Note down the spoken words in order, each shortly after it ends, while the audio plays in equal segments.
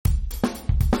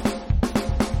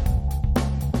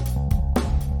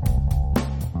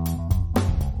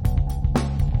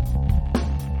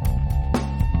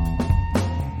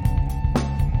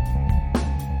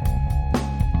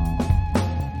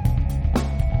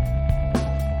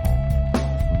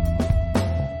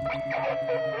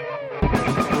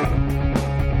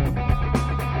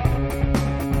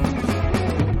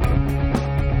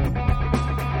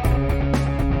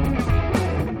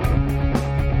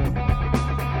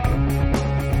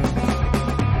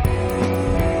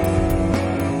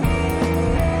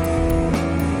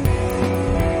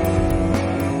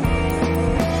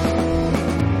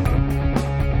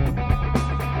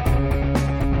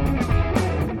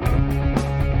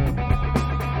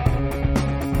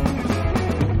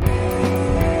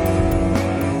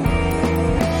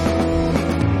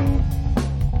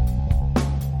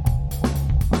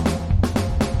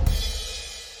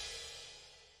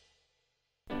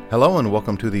Hello and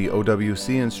welcome to the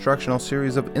OWC instructional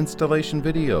series of installation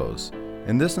videos.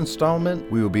 In this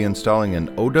installment, we will be installing an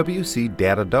OWC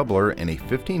data doubler in a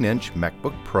 15-inch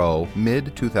MacBook Pro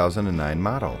mid-2009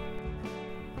 model.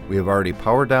 We have already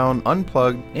powered down,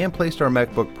 unplugged, and placed our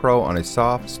MacBook Pro on a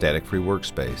soft, static-free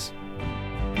workspace.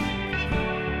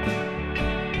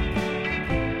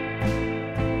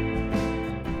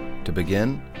 To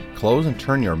begin, close and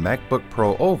turn your MacBook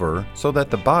Pro over so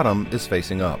that the bottom is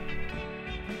facing up.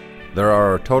 There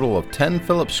are a total of 10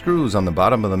 Phillips screws on the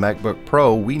bottom of the MacBook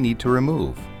Pro we need to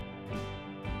remove.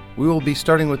 We will be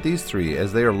starting with these 3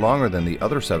 as they are longer than the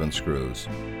other 7 screws.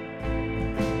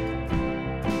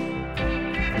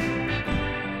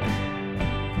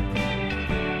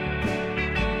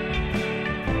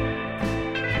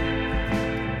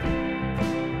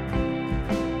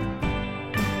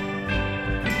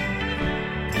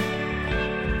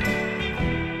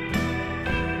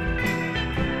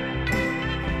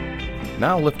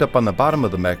 Now lift up on the bottom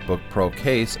of the MacBook Pro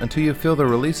case until you feel the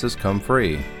releases come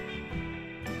free.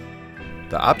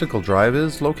 The optical drive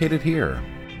is located here.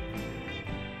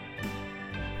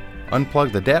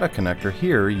 Unplug the data connector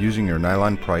here using your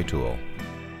nylon pry tool.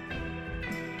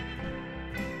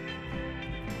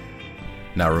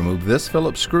 Now remove this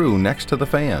Phillips screw next to the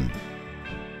fan.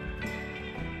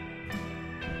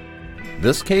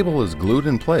 This cable is glued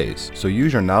in place, so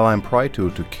use your nylon pry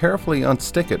tool to carefully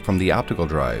unstick it from the optical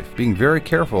drive, being very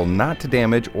careful not to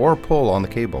damage or pull on the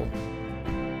cable.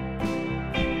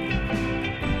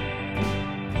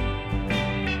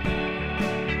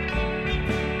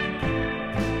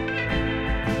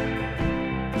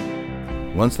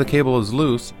 Once the cable is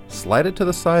loose, slide it to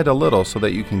the side a little so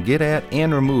that you can get at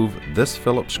and remove this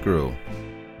Phillips screw.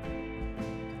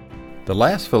 The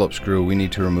last Phillips screw we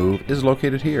need to remove is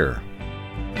located here.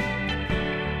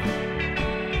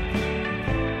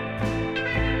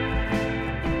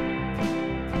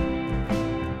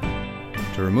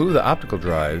 To remove the optical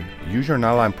drive, use your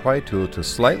nylon pry tool to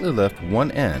slightly lift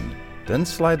one end, then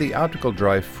slide the optical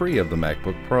drive free of the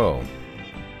MacBook Pro.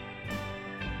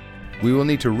 We will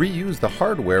need to reuse the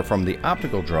hardware from the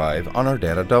optical drive on our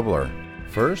data doubler.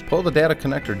 First, pull the data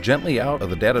connector gently out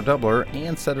of the data doubler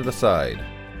and set it aside.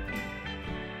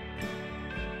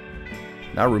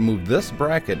 Now remove this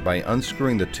bracket by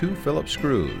unscrewing the 2 Phillips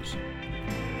screws.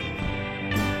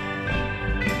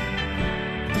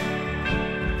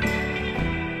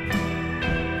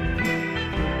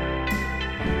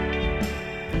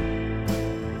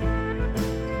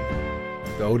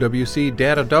 The OWC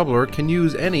data doubler can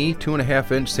use any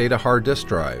 2.5-inch SATA hard disk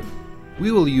drive.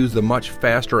 We will use the much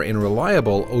faster and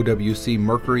reliable OWC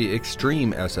Mercury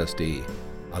Extreme SSD.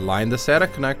 Align the SATA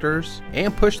connectors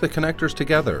and push the connectors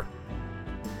together.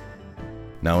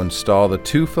 Now install the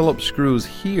 2 Phillips screws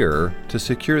here to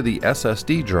secure the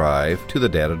SSD drive to the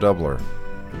data doubler.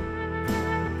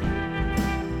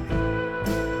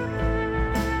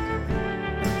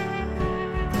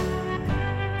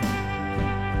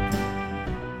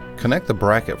 Connect the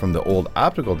bracket from the old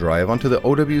optical drive onto the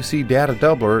OWC data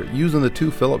doubler using the 2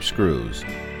 Phillips screws.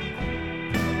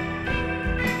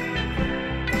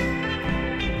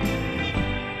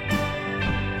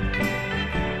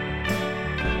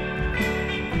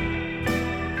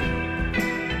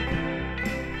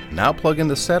 Now plug in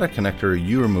the SATA connector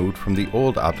you removed from the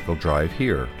old optical drive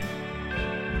here.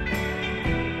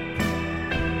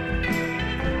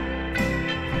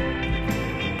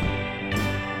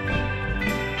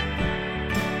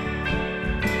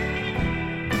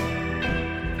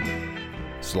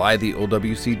 Slide the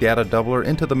OWC data doubler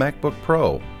into the MacBook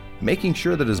Pro, making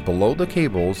sure that it is below the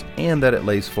cables and that it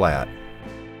lays flat.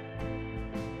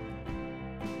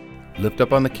 Lift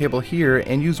up on the cable here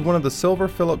and use one of the silver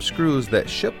Phillips screws that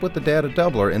ship with the data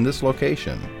doubler in this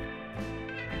location.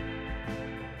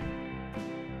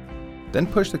 Then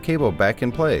push the cable back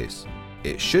in place.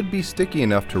 It should be sticky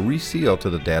enough to reseal to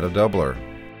the data doubler.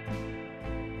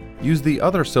 Use the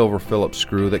other silver Phillips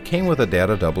screw that came with a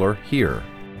data doubler here.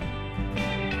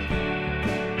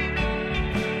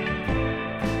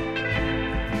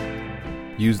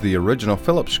 Use the original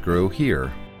Phillips screw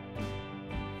here.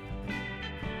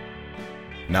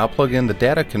 Now plug in the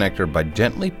data connector by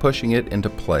gently pushing it into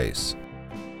place.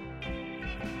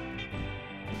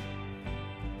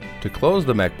 To close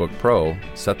the MacBook Pro,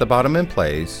 set the bottom in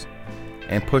place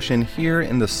and push in here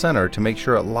in the center to make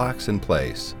sure it locks in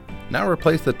place. Now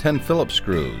replace the 10 Phillips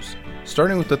screws,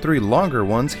 starting with the 3 longer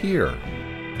ones here.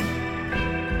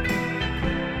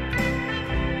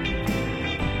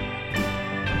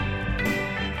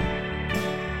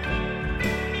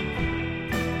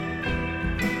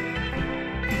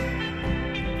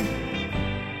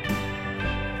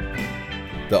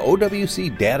 The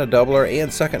OWC data doubler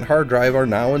and second hard drive are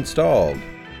now installed.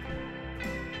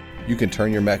 You can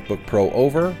turn your MacBook Pro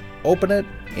over, open it,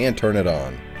 and turn it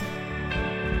on.